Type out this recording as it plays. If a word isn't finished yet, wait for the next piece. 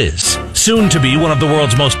is soon to be one of the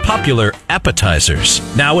world's most popular appetizers.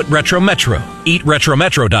 Now at Retro Metro.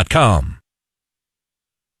 EatRetroMetro.com.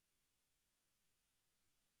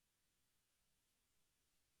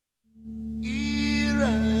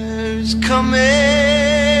 Era's coming.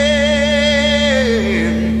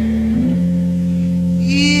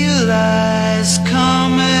 Eli's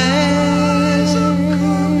coming.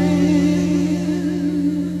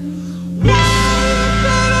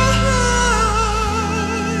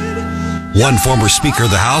 One former Speaker of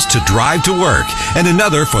the House to drive to work and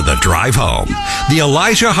another for the drive home. The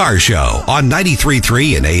Elijah Haahr Show on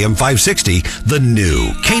 93.3 and AM 560, the new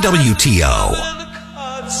KWTO.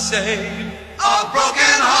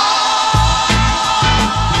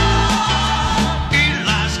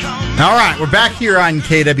 All right, we're back here on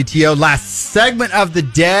KWTO. Last segment of the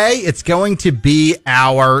day. It's going to be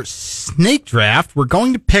our snake draft. We're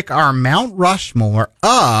going to pick our Mount Rushmore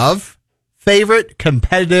of favorite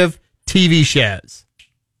competitive TV shows.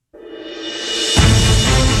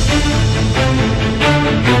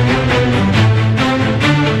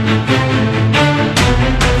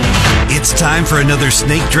 It's time for another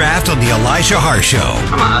snake draft on the Elijah Haahr Show.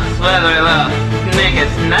 Come on, slithery little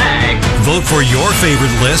naked snake. Vote for your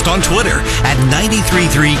favorite list on Twitter at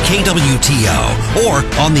 93.3 KWTO or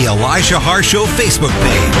on the Elijah Haahr Show Facebook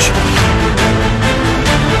page.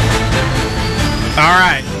 All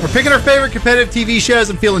right, we're picking our favorite competitive TV shows.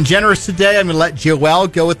 I'm feeling generous today. I'm going to let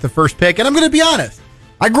Joelle go with the first pick. And I'm going to be honest,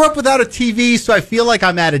 I grew up without a TV, so I feel like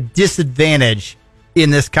I'm at a disadvantage in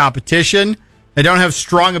this competition. I don't have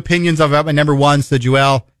strong opinions about my number one, so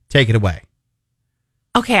Joelle, take it away.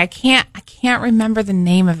 Okay, I can't remember the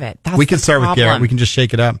name of it. That's we can start with Garett. We can just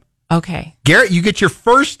shake it up. Okay. Garett, you get your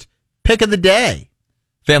first pick of the day.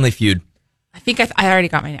 Family Feud. I think I already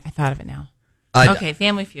got I thought of it now. Okay,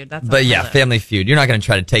 Family Feud. That's. But yeah, Family Feud. You're not going to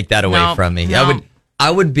try to take that away from me. No. I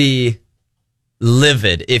would be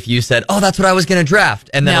livid if you said, "Oh, that's what I was going to draft,"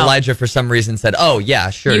 and then Elijah for some reason said, "Oh yeah,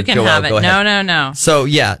 sure, you can Joelle, have it." Go ahead. No. So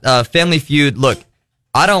yeah, Family Feud. Look,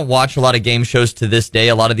 I don't watch a lot of game shows to this day.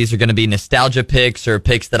 A lot of these are going to be nostalgia picks or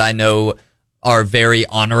picks that I know are very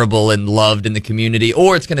honorable and loved in the community,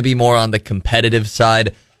 or it's going to be more on the competitive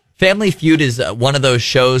side. Family Feud is one of those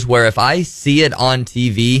shows where if I see it on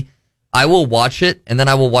TV, I will watch it, and then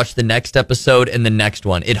I will watch the next episode and the next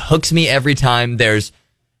one. It hooks me every time there's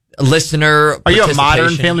a listener. Are you a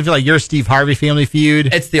modern Family Feud? Like you're Steve Harvey Family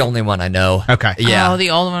Feud? It's the only one I know. Okay. Yeah. Oh, the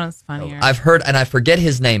old one is funnier. I've heard, and I forget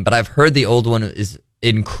his name, but I've heard the old one is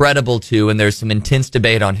incredible too, and there's some intense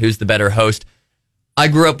debate on who's the better host. I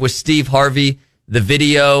grew up with Steve Harvey. The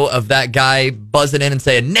video of that guy buzzing in and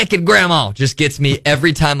saying, "Naked Grandma," just gets me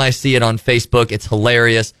every time I see it on Facebook. It's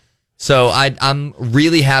hilarious. So I'm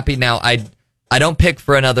really happy now. I don't pick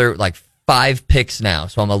for another like 5 picks now,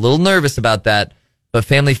 so I'm a little nervous about that. But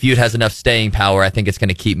Family Feud has enough staying power. I think it's going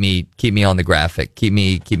to keep me on the graphic, keep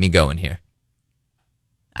me going here.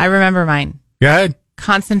 I remember mine. Go ahead.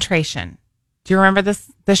 Concentration. Do you remember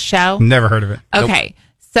this show? Never heard of it. Okay,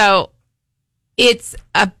 so it's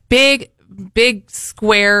a big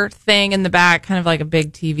square thing in the back, kind of like a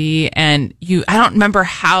big TV, and I don't remember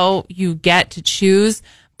how you get to choose.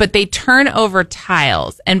 But they turn over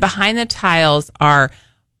tiles, and behind the tiles are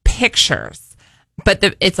pictures. But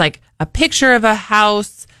it's like a picture of a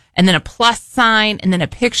house, and then a plus sign, and then a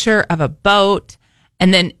picture of a boat,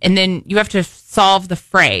 and then you have to solve the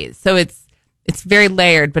phrase. So it's very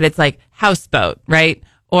layered, but it's like houseboat, right?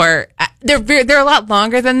 Or they're a lot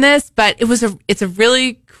longer than this, but it's a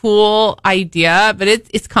really cool idea, but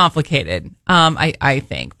it's complicated. I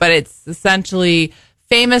think, but it's essentially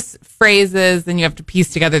famous phrases, then you have to piece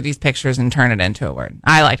together these pictures and turn it into a word.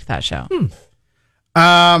 I liked that show.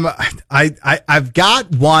 I've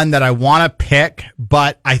got one that I want to pick,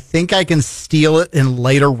 but I think I can steal it in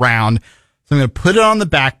later round. So I'm going to put it on the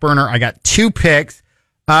back burner. I got 2 picks.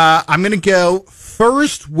 I'm going to go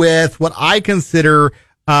first with what I consider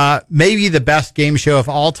maybe the best game show of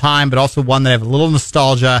all time, but also one that I have a little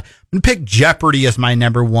nostalgia. I'm going to pick Jeopardy as my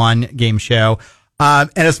number 1 game show.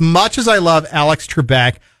 And as much as I love Alex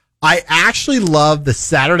Trebek, I actually love the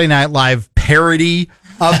Saturday Night Live parody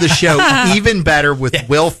of the show even better with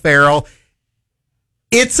Will Ferrell.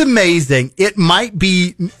 It's amazing. It's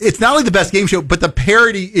not only the best game show, but the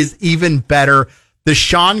parody is even better. The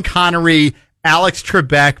Sean Connery, Alex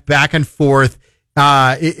Trebek back and forth.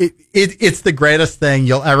 It's the greatest thing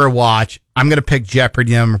you'll ever watch. I'm going to pick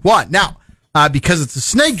Jeopardy number 1. Now, because it's a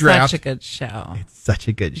snake draft. Such a good show. It's such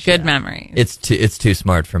a good show. Good memory. It's too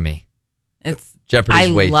smart for me.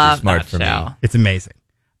 Jeopardy's way too smart for me. It's amazing.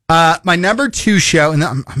 My number 2 show, and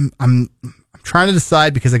I'm trying to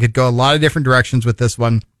decide because I could go a lot of different directions with this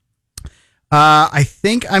one. I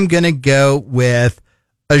think I'm going to go with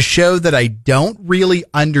a show that I don't really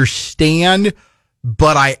understand,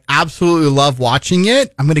 but I absolutely love watching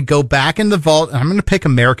it. I'm going to go back in the vault and I'm going to pick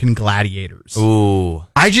American Gladiators. Ooh.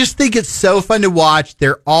 I just think it's so fun to watch.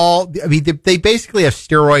 They basically have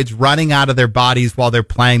steroids running out of their bodies while they're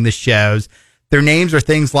playing the shows. Their names are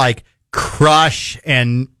things like Crush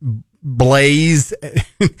and Blaze.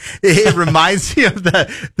 It reminds me of the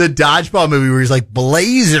dodgeball movie where he's like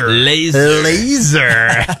Laser.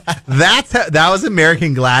 That was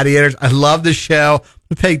American Gladiators. I love the show.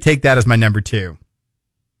 I'll take that as my number 2.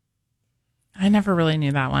 I never really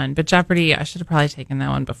knew that one, but Jeopardy, I should have probably taken that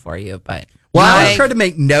one before you, but. Well, I always tried to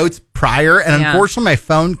make notes prior, and unfortunately my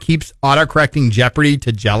phone keeps autocorrecting Jeopardy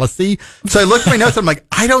to jealousy. So I look at my notes, and I'm like,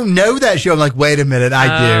 I don't know that show. I'm like, wait a minute, I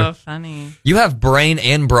do. Oh, funny. You have brain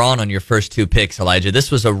and brawn on your first 2 picks, Elijah.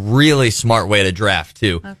 This was a really smart way to draft,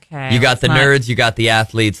 too. Okay. You got the nerds, you got the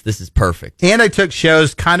athletes. This is perfect. And I took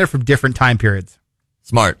shows kind of from different time periods.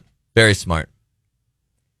 Smart. Very smart.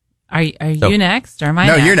 Are you next or am I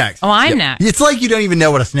No, next? you're next. Oh, I'm Yep. next. It's like you don't even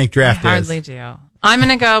know what a snake draft I hardly is. do. I'm going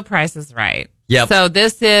to go Price is Right. Yep. So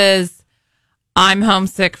this is, I'm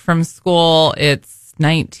homesick from school. It's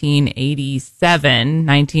 1987.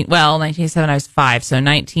 1987, I was 5. So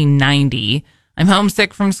 1990. I'm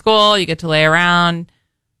homesick from school. You get to lay around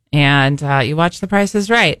and you watch The Price is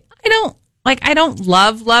Right. I don't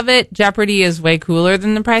love it. Jeopardy is way cooler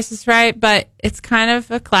than The Price is Right, but it's kind of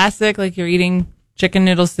a classic. Like you're eating chicken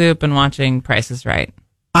noodle soup and watching Price is Right.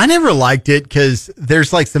 I never liked it because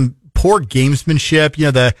there's like some poor gamesmanship.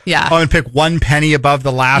 You know, I'm going to pick 1 penny above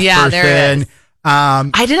the last person. There is.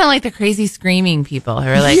 I didn't like the crazy screaming people who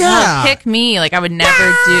were like, "Oh, pick me!" Like I would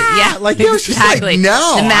never do. Yeah, like it was exactly. Just like,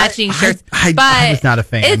 no, the matching shirts. I was not a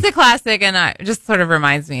fan. It's a classic, and it just sort of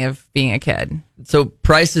reminds me of being a kid. So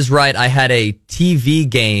Price is Right. I had a TV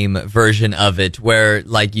game version of it where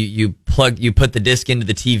like you put the disc into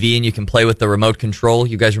the TV and you can play with the remote control.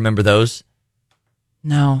 You guys remember those?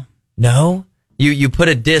 No. You put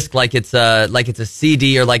a disc like it's a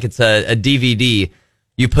CD or like it's a DVD.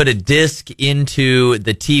 You put a disc into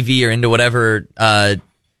the TV or into whatever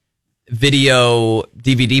video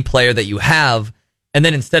DVD player that you have, and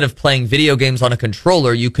then instead of playing video games on a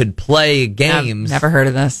controller, you could play games. Never heard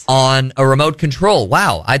of this. On a remote control.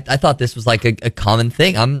 Wow, I thought this was like a common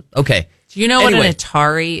thing. I'm okay. Do you know what an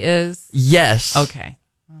Atari is? Yes. Okay.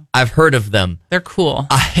 I've heard of them. They're cool.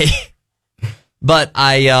 But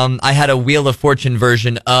I had a Wheel of Fortune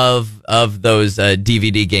version of those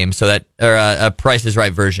DVD games, so that or a Price is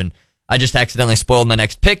Right version. I just accidentally spoiled my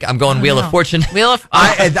next pick. I'm going Wheel of Fortune.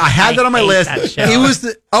 I had that on my list. It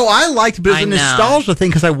was I liked it, but it was a nostalgia thing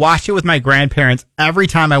because I watched it with my grandparents every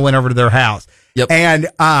time I went over to their house. Yep. And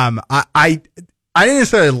I didn't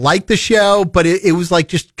necessarily like the show, but it was like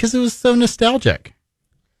just because it was so nostalgic.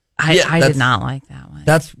 I did not like that one.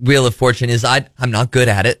 That's Wheel of Fortune. I'm not good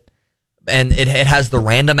at it. And it has the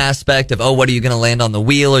random aspect of, what are you going to land on the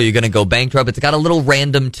wheel? Or are you going to go bankrupt? It's got a little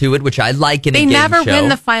random to it, which I like in a game show. They never win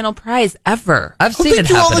the final prize, ever. I've seen it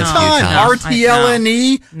happen all the time.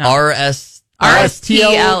 RTLNE?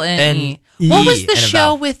 RSTLNE. What was the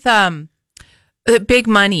show with Big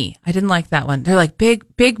Money? I didn't like that one. They're like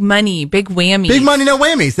big money, big whammies. Big money, no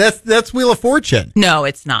whammies. That's Wheel of Fortune. No,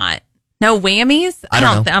 it's not. No whammies? I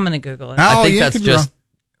don't know. I'm going to Google it. I think that's just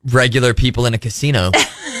regular people in a casino.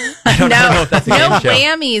 I don't know if that's a game show.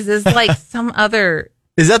 Whammies is like some other.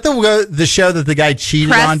 Is that the show that the guy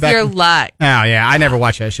cheated on? Press Your Luck. Oh yeah, I never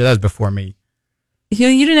watched that show. That was before me.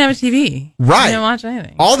 You didn't have a TV, right? You didn't watch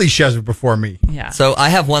anything. All these shows were before me. Yeah. So I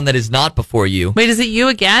have one that is not before you. Wait, is it you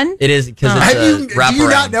again? It is because it's a wraparound. Do you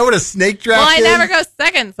not know what a snake draft is? Well, I never go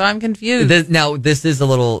second, so I'm confused. Now this is a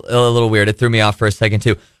little weird. It threw me off for a second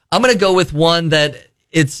too. I'm gonna go with one that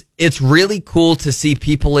it's really cool to see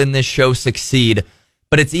people in this show succeed.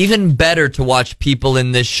 But it's even better to watch people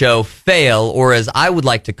in this show fail, or as I would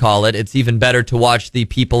like to call it, it's even better to watch the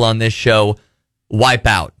people on this show wipe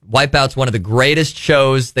out. Wipeout's one of the greatest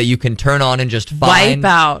shows that you can turn on and just find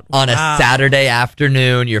on a Saturday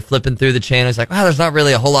afternoon. You're flipping through the channels like, wow, there's not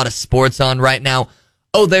really a whole lot of sports on right now.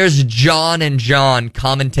 Oh, there's John and John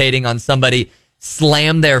commentating on somebody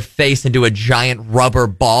slam their face into a giant rubber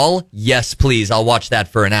ball. Yes, please. I'll watch that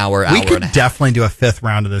for an hour. We could definitely do a 5th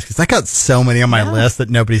round of this because I got so many on my list that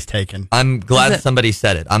nobody's taken. I'm glad somebody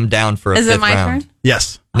said it. I'm down for a 5th round. Is it my turn?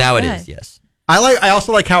 Yes. Now it is, yes. I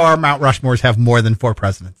also like how our Mount Rushmores have more than 4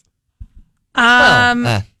 presidents.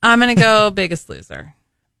 I'm going to go Biggest Loser.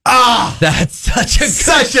 That's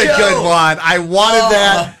such a good one. I wanted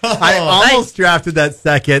that. I almost drafted that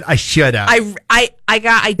second. I should have.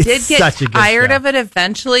 I did get tired of it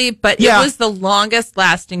eventually, but it was the longest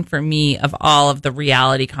lasting for me of all of the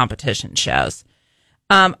reality competition shows.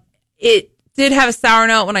 It did have a sour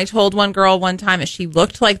note when I told one girl one time that she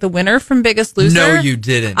looked like the winner from Biggest Loser. No, you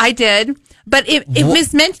didn't. I did, but it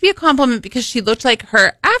was meant to be a compliment because she looked like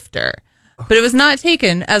her after. But it was not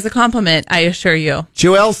taken as a compliment, I assure you.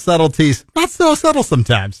 Joelle's subtleties, not so subtle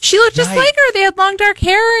sometimes. She looked just like her. They had long dark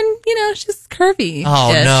hair and, she's curvy.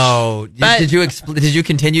 Oh, no. Did you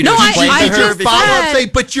continue to explain I to her? just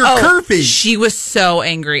said, but you're curvy. She was so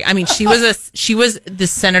angry. I mean, she was the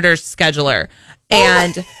senator's scheduler.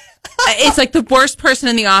 And it's like the worst person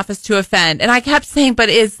in the office to offend. And I kept saying, but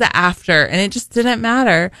it's the after. And it just didn't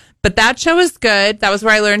matter. But that show was good. That was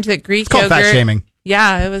where I learned that Greek yogurt. Fat shaming.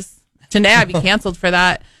 Yeah, it was. Today I'd be canceled for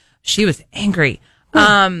that. She was angry.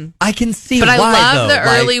 I can see but why, I loved though. the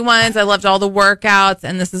early ones. I loved all the workouts.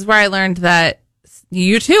 And this is where I learned that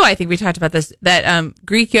you too, I think we talked about this, that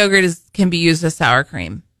Greek yogurt can be used as sour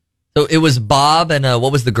cream. So it was Bob and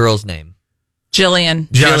what was the girl's name? Jillian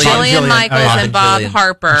Jillian. Michaels and Bob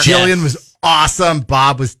Harper. Jillian was awesome.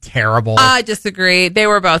 Bob was terrible. I disagree. They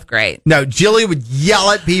were both great. No, Jillian would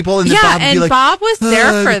yell at people, and then Bob would be like, Bob was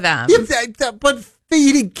there for them. But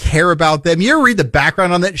he didn't care about them. You ever read the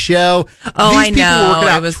background on that show? Oh, These people were working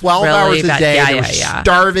out 12 hours a day. They were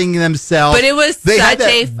starving themselves. But it was they had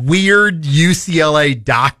that weird UCLA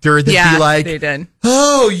doctor that'd be like, they did.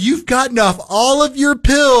 "Oh, you've gotten off all of your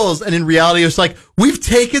pills," and in reality, it was like, "We've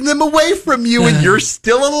taken them away from you, and you're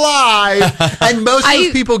still alive." And most of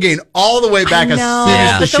those people gained all the way back as soon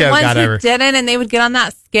as the show got over. But the ones who didn't, and they would get on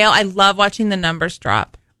that scale. I love watching the numbers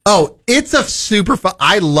drop. Oh, it's a super fun.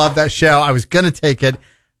 I love that show. I was going to take it.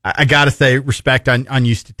 I got to say, respect on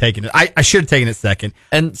used to taking it. I should have taken it second.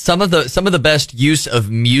 And some of the best use of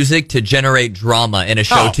music to generate drama in a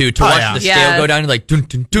show too. To watch the scale go down, and like dun,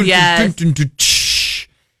 dun, dun, dun, dun, dun, shh.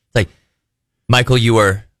 It's like, Michael, you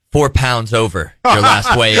were 4 pounds over your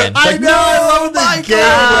last weigh-in. I know. I love that game.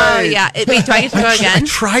 Oh yeah. Wait, do I get to go again? I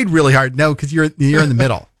tried really hard. No, because you're in the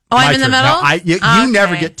middle. Oh, I'm in the middle. No, you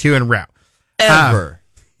never get 2 in a row ever.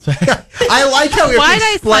 I like how we explained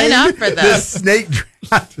I sign up for the snake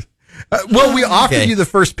draft. Well, we offered you the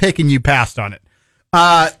first pick and you passed on it.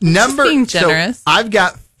 Number being generous. So I've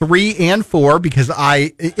got 3 and 4 because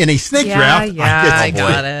in a snake draft. I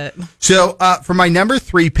got it. So for my number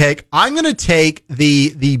 3 pick, I'm going to take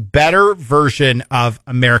the better version of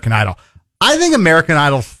American Idol. I think American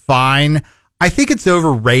Idol's fine. I think it's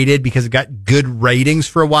overrated because it got good ratings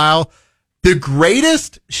for a while.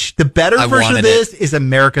 The better version of this is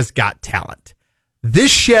America's Got Talent. This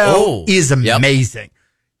show is amazing.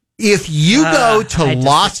 If you go to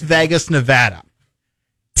Las Vegas, Nevada,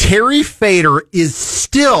 Terry Fader is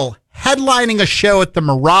still headlining a show at the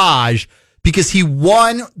Mirage because he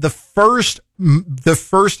won the first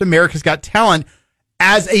America's Got Talent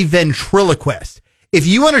as a ventriloquist. If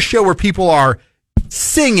you want a show where people are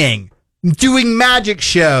singing, doing magic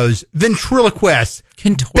shows, ventriloquists,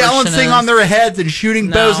 balancing on their heads and shooting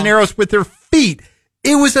bows and arrows with their feet.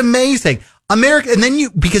 It was amazing. And then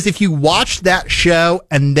because if you watched that show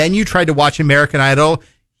and then you tried to watch American Idol,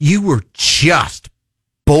 you were just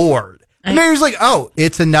bored. Mary's like, oh,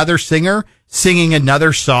 it's another singer singing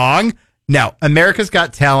another song. No, America's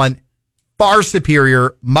Got Talent, far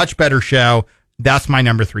superior, much better show. That's my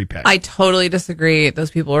number 3 pick. I totally disagree. Those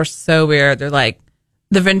people are so weird. They're like,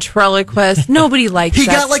 the ventriloquist. Nobody likes that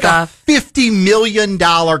stuff. He got like a $50 million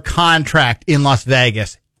contract in Las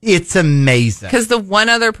Vegas. It's amazing. Because the one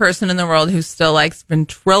other person in the world who still likes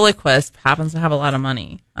ventriloquist happens to have a lot of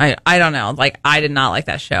money. I don't know. Like, I did not like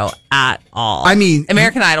that show at all. I mean,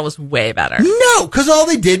 American Idol was way better. No, because all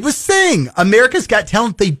they did was sing. America's Got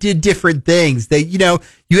Talent, they did different things. They, you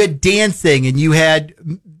had dancing and you had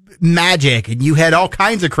magic and you had all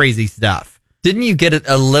kinds of crazy stuff. Didn't you get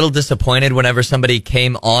a little disappointed whenever somebody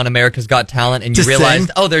came on America's Got Talent and you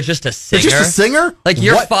realized, oh, they're just a singer? They're just a singer? Like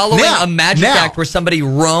you're following a magic act where somebody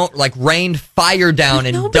rained fire down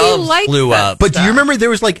and doves flew up. But do you remember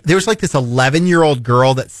there was like this 11-year-old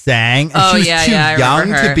girl that sang and she was too young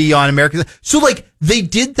to be on America's. So like they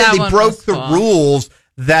did that. They broke the rules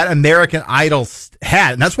that American Idol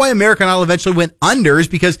had, and that's why American Idol eventually went under, is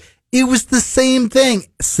because it was the same thing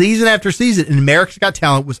season after season, and America's Got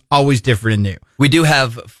Talent was always different and new. We do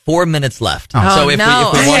have 4 minutes left. So if we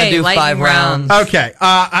want to do 5 rounds. Okay.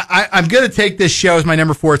 I'm going to take this show as my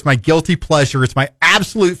number 4. It's my guilty pleasure. It's my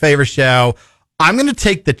absolute favorite show. I'm going to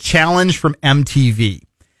take The Challenge from MTV.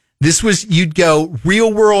 This was, you'd go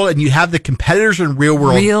Real World and you'd have the competitors in Real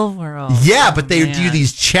World. Real World. Yeah, but they would do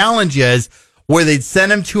these challenges where they'd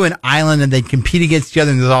send them to an island and they'd compete against each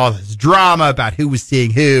other. And there's all this drama about who was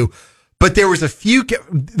seeing who. But there was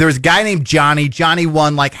a guy named Johnny. Johnny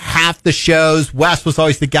won like half the shows. Wes was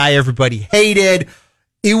always the guy everybody hated.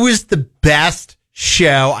 It was the best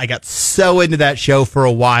show. I got so into that show for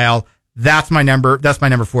a while. That's my number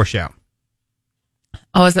 4 show.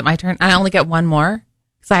 Oh, is it my turn? I only get one more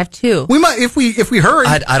because I have 2. We might, if we hurry.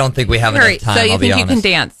 I don't think we have enough time. So you I'll think be you can honest.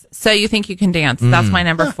 dance? So you think you can dance? That's my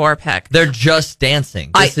number 4 pick. They're just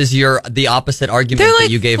dancing. This is the opposite argument They're that like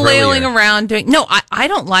you gave flailing earlier. around doing. No, I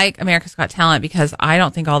don't like America's Got Talent because I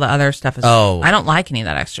don't think all the other stuff is. Oh. I don't like any of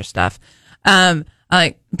that extra stuff.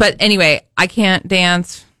 But anyway, I can't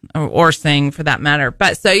dance or sing for that matter.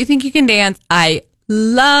 But so you think you can dance? I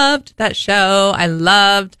loved that show. I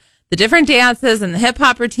loved the different dances and the hip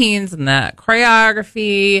hop routines and the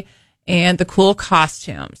choreography and the cool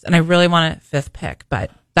costumes. And I really want a 5th pick, but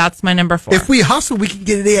that's my number 4. If we hustle, we can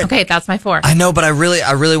get it in. Okay, that's my 4. I know, but I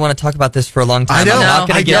really want to talk about this for a long time. I know. I'm not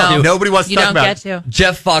going to get to. Nobody wants to You talk don't about get it. to.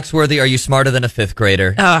 Jeff Foxworthy, are you smarter than a 5th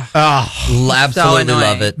grader? Absolutely annoying.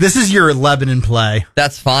 love it. This is your Lebanon play.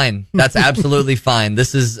 That's fine. That's absolutely fine.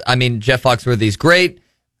 Jeff Foxworthy's great.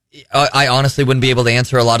 I honestly wouldn't be able to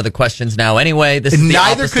answer a lot of the questions now anyway. This is the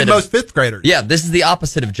Neither opposite could of- most 5th graders. Yeah, this is the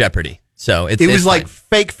opposite of Jeopardy. So It was like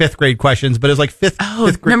fake 5th grade questions, but it was like 5th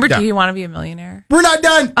grade. Remember, Yeah. Do You Want to Be a Millionaire? We're not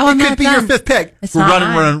done. Oh, I'm it could not be done. your 5th pick. It's We're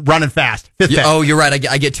not running fast. 5th pick. Oh, you're right.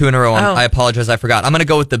 I get 2 in a row. Oh. I apologize. I forgot. I'm going to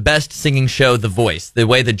go with the best singing show, The Voice. The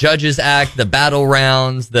way the judges act, the battle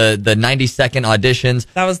rounds, the 90-second auditions.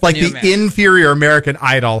 That was Like the inferior American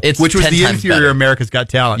Idol, It's which was 10 the times inferior better. America's Got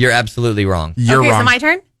Talent. You're absolutely wrong. You're okay, wrong. so my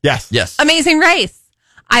turn? Yes. Yes. Amazing Race.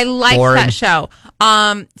 I liked Boring. that show.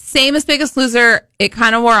 Same as Biggest Loser. It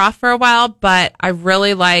kind of wore off for a while, but I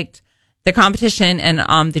really liked the competition and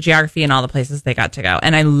the geography and all the places they got to go.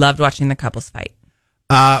 And I loved watching the couples fight.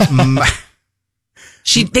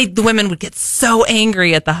 The women would get so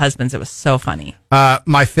angry at the husbands. It was so funny.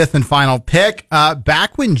 My 5th and final pick.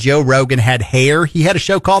 Back when Joe Rogan had hair, he had a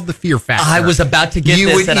show called The Fear Factor. I was about to get You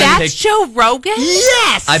this, would- and I That's picked, Joe Rogan?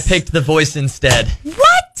 Yes. I picked The Voice instead.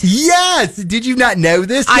 What? Yes. Did you not know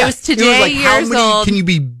this? I Yeah. was It today like, how years many old. can you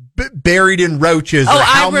be buried in roaches? Oh, or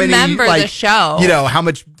how I remember many, the show. You know, how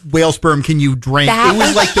much whale sperm can you drink? That It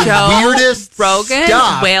was like the Joe weirdest Rogan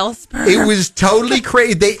stuff. whale sperm. It was totally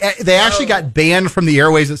crazy. They actually got banned from the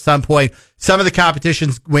airways at some point. Some of the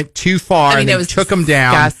competitions went too far, and it they was took them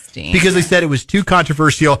down disgusting. because they said it was too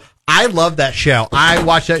controversial. I love that show. I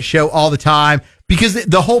watch that show all the time because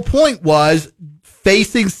the whole point was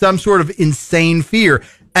facing some sort of insane fear.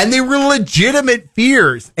 And they were legitimate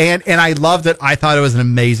fears. And I loved it. I thought it was an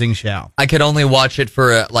amazing show. I could only watch it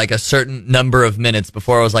for a certain number of minutes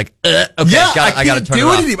before I was like, okay, Yeah, I got to can't turn it do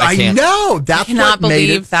off. anymore. I can't. know. I That's cannot what made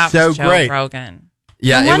believe it that so was Joe great. Rogan.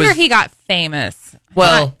 Yeah, no it wonder was, he got famous.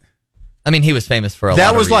 well, I mean, he was famous for a lot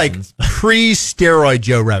That of was like reasons. pre-steroid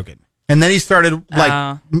Joe Rogan. And then he started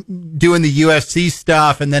doing the UFC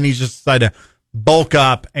stuff. And then he just decided to bulk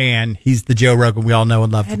up. And he's the Joe Rogan we all know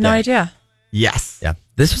and love I had today. no idea. Yes. Yeah,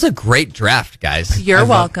 this was a great draft, guys. You're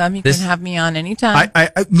welcome. You this- can have me on anytime.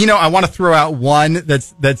 I want to throw out one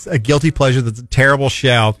that's a guilty pleasure. That's a terrible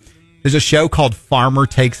show. There's a show called Farmer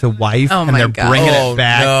Takes a Wife, Oh, and my they're God. bringing Oh, it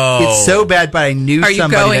back. no. It's so bad, but I knew Are you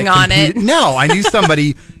somebody going that on competed. it? No, I knew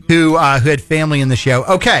somebody who had family in the show.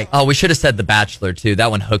 Okay, Oh, we should have said The Bachelor too.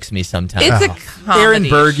 That one hooks me sometimes. it's a comedy Aaron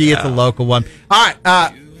Berge, show. it's a local one. All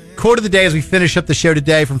right, quote of the day as we finish up the show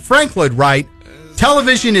today from Frank Lloyd Wright: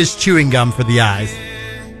 "Television is chewing gum for the eyes."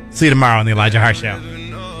 See you tomorrow on the Elijah Haahr Show.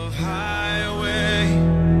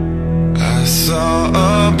 I saw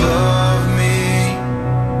above me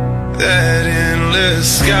that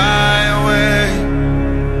endless sky.